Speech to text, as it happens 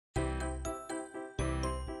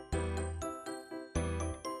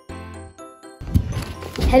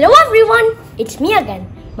Hello everyone, it's me again,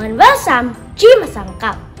 Manuel Sam G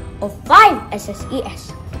Masangcap of 5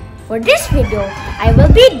 SSES. For this video, I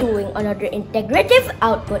will be doing another integrative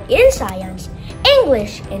output in science,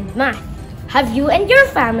 English, and math. Have you and your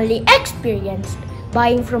family experienced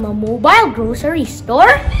buying from a mobile grocery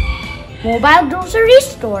store? Mobile grocery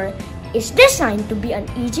store is designed to be an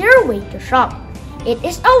easier way to shop. It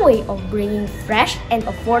is a way of bringing fresh and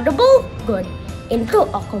affordable goods into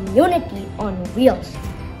a community on wheels.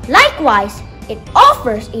 Likewise, it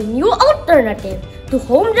offers a new alternative to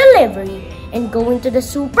home delivery and going to the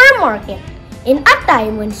supermarket in a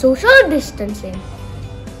time when social distancing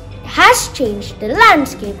has changed the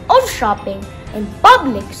landscape of shopping and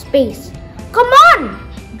public space. Come on,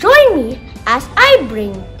 join me as I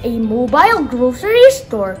bring a mobile grocery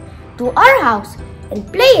store to our house and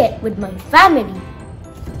play it with my family.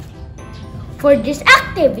 For this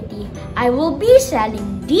activity, I will be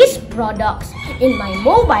selling these products in my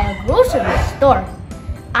mobile grocery store.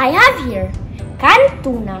 I have here canned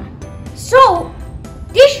tuna, soap,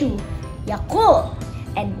 tissue, Yakult,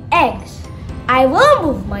 and eggs. I will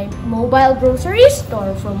move my mobile grocery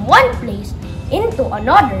store from one place into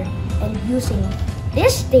another, and using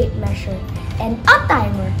this tape measure and a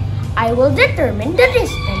timer, I will determine the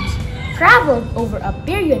distance traveled over a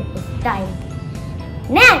period of time.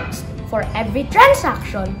 Next, for every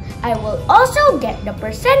transaction, I will also get the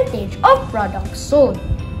percentage of products sold.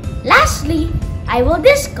 Lastly, I will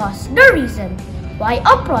discuss the reason why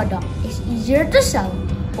a product is easier to sell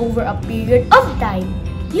over a period of time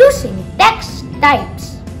using text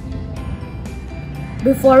types.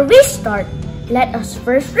 Before we start, let us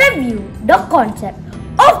first review the concept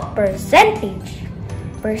of percentage.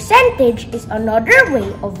 Percentage is another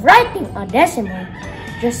way of writing a decimal.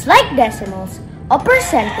 Just like decimals, a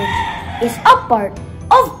percentage is a part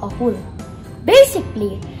of a whole.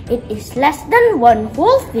 Basically, it is less than one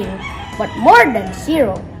whole thing but more than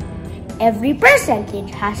zero. Every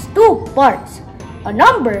percentage has two parts, a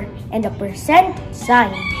number and a percent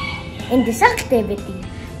sign. In this activity,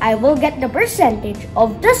 I will get the percentage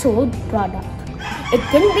of the sold product. It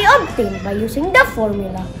can be obtained by using the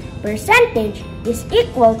formula percentage is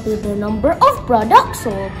equal to the number of products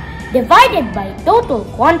sold divided by total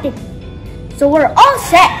quantity. So we're all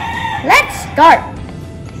set. Let's start!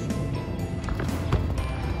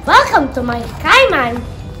 Welcome to my Kaiman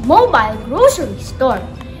mobile grocery store,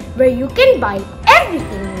 where you can buy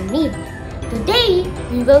everything you need. Today,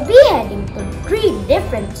 we will be heading to 3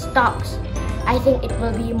 different stops. I think it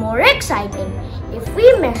will be more exciting if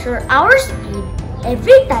we measure our speed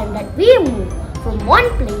every time that we move from one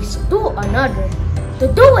place to another. To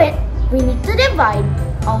do it, we need to divide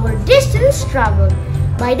our distance traveled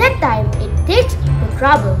by the time it takes to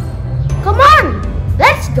travel. Come on,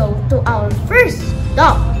 let's go to our first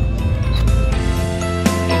stop.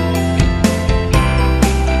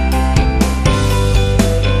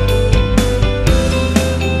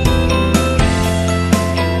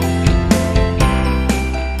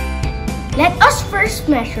 Let us first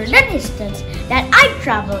measure the distance that I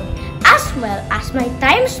traveled as well as my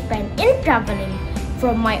time spent in traveling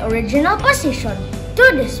from my original position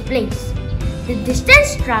to this place. The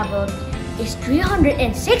distance traveled is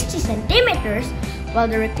 360 centimeters, while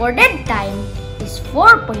the recorded time is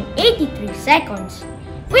 4.83 seconds.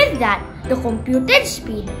 With that, the computed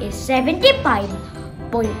speed is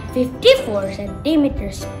 75.54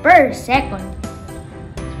 centimeters per second.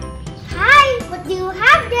 Hi, what do you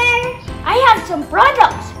have there? I have some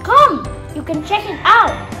products. Come, you can check it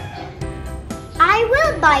out. I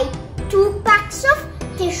will buy 2 packs of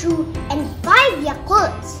tissue and 5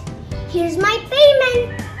 Yakults. Here's my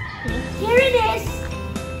payment. Here it is.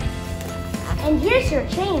 And here's your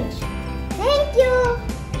change. Thank you.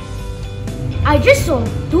 I just sold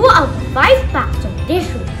 2 out of 5 packs of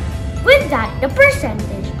tissue. With that, the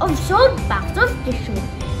percentage of sold packs of tissue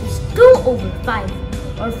is 2/5,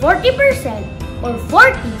 or 40%, or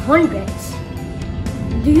 40 hundredths.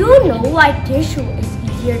 Do you know why tissue is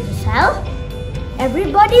easier to sell?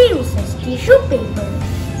 Everybody uses tissue paper,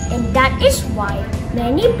 and that is why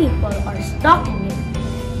many people are stocking it.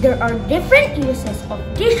 There are different uses of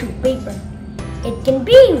tissue paper. It can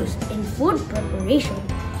be used in food preparation.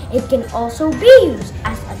 It can also be used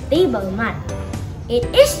as a table mat. It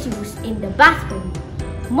is used in the bathroom.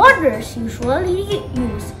 Mothers usually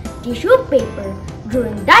use tissue paper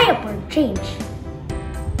during diaper change.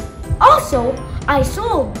 Also, I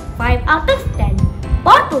sold 5 out of 10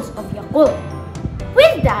 bottles of Yakult.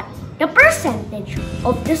 With that, the percentage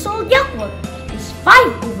of the sold Yakult is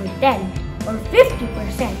 5/10, or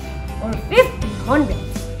 50%, or 50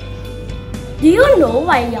 hundredths. Do you know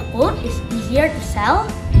why Yakult is easier to sell?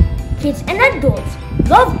 kids and adults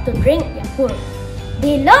love to drink Yakult.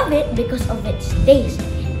 They love it because of its taste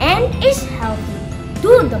and is healthy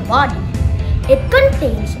to the body. It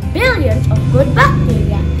contains billions of good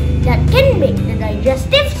bacteria that can make the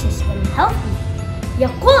digestive system healthy.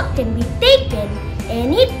 Yakult can be taken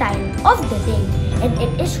any time of the day, and it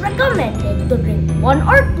is recommended to drink 1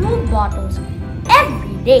 or 2 bottles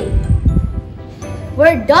every day.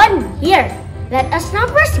 We're done here. Let us now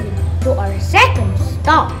proceed to our second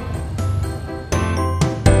stop.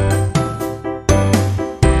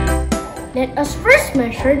 Let us first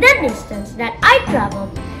measure the distance that I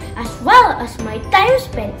traveled, as well as my time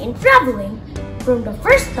spent in traveling from the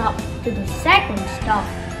first stop to the second stop.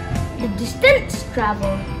 The distance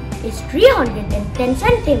traveled is 310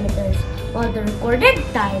 centimeters, while the recorded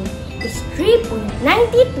time is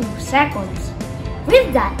 3.92 seconds.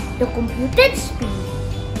 With that, the computed speed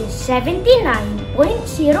is 79.08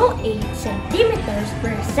 centimeters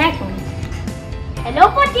per second. Hello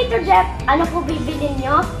po, Tito Jeff. Ano po bibilin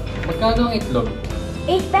nyo? Magkano ang itlog?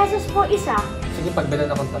 8 pesos po isa. Sige,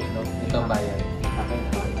 pagbilan akong 3. Ito ang bayan. Okay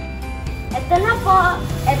na. Ito na po.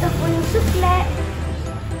 Ito po yung sukle.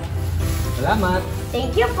 Salamat.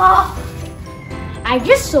 Thank you po. I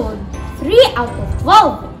just sold 3 out of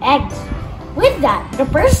 12 eggs. With that, the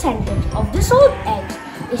percentage of the sold eggs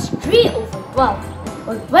is 3 over 12,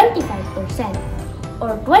 or 25%,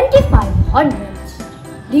 or 25 hundredths.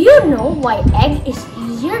 Do you know why egg is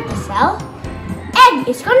easier to sell? Egg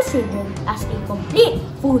is considered as a complete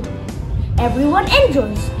food. Everyone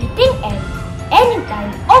enjoys eating egg any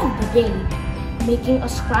time of the day. Making a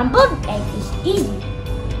scrambled egg is easy.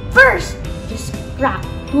 First, just crack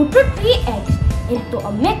 2 to 3 eggs into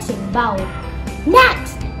a mixing bowl.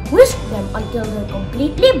 Next, whisk them until they're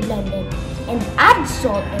completely blended and add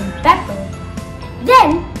salt and pepper.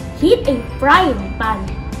 Then, heat a frying pan.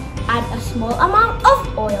 Add a small amount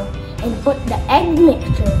of oil and put the egg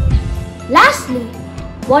mixture. Lastly,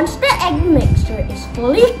 once the egg mixture is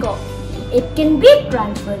fully cooked, it can be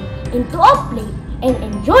transferred into a plate and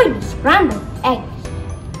enjoy the scrambled eggs.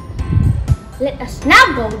 Let us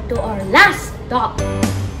now go to our last stop.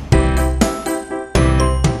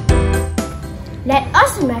 Let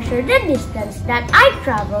us measure the distance that I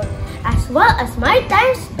traveled, as well as my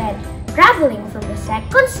time spent traveling from the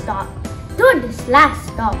second stop to this last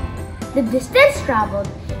stop. The distance traveled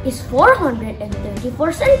is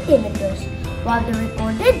 434 centimeters, while the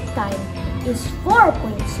recorded time is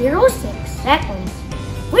 4.06 seconds.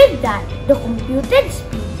 With that, the computed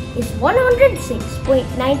speed is 106.90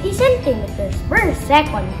 centimeters per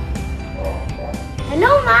second.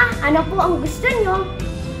 Hello, Ma! Ano po ang gusto nyo?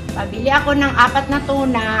 Pabili ako ng 4 na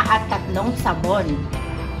tuna at 3 sabon.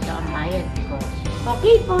 Ito ang bayad ko.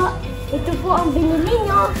 Okay po. Ito po ang binili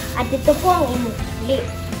nyo at ito po ang imusli.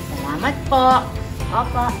 Salamat po.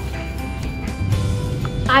 Opo.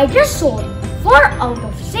 I just sold 4 out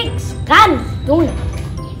of 6 canned tuna.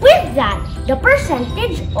 With that, the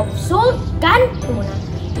percentage of sold canned tuna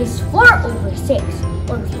is 4 over 6,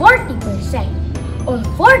 or 40%, or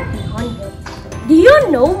 40 hundredths. Do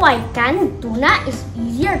you know why canned tuna is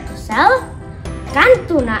easier to sell? Canned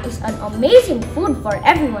tuna is an amazing food for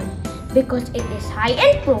everyone because it is high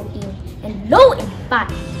in protein and low in fat.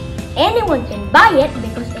 Anyone can buy it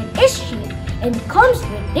because it is cheap and comes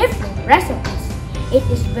with different recipes. It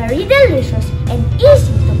is very delicious and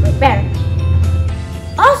easy to prepare.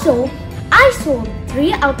 Also, I sold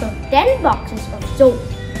 3 out of 10 boxes of soap.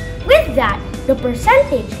 With that, the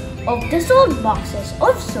percentage of the sold boxes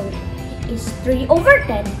of soap is 3 over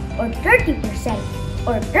 10, or 30%,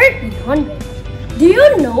 or 30 hundredths. Do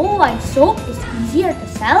you know why soap is easier to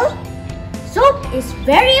sell? Soap is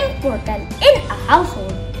very important in a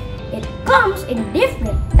household. It comes in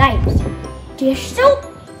different types: dish soap,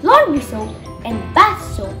 laundry soap, and bath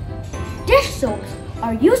soap. Dish soaps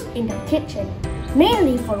are used in the kitchen,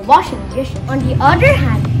 mainly for washing dishes. On the other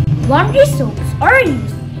hand, laundry soaps are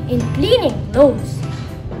used in cleaning clothes.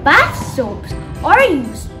 Bath soaps are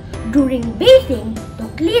used during bathing to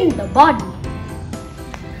clean the body.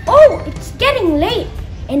 Oh, it's getting late,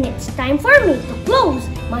 and it's time for me to close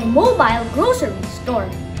my mobile grocery store.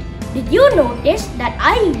 Did you notice that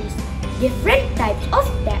I used different types of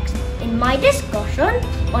text in my discussion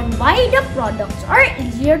on why the products are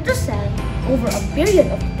easier to sell over a period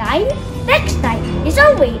of time? Text type is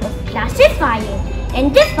a way of classifying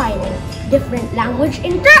and defining different language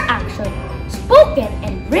interaction, spoken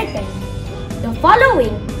and written. The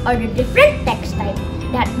following are the different text types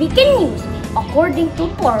that we can use according to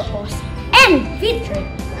purpose and feature: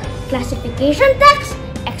 classification text,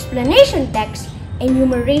 explanation text,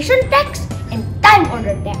 enumeration text, and time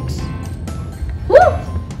order text. Whew!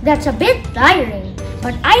 That's a bit tiring.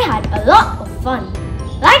 but I had a lot of fun.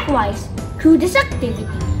 Likewise, through this activity,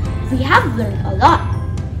 we have learned a lot.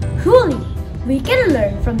 Truly, we can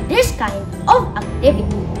learn from this kind of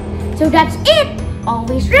activity. So that's it!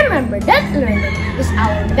 Always remember that learning is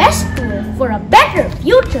our best tool for a better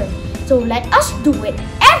future. So let us do it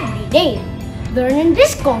every day. Learn and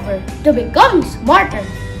discover to become smarter.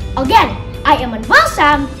 Again, I am Manuel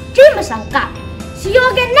Sam G. Masangcap. See you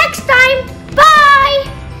again next time. Bye!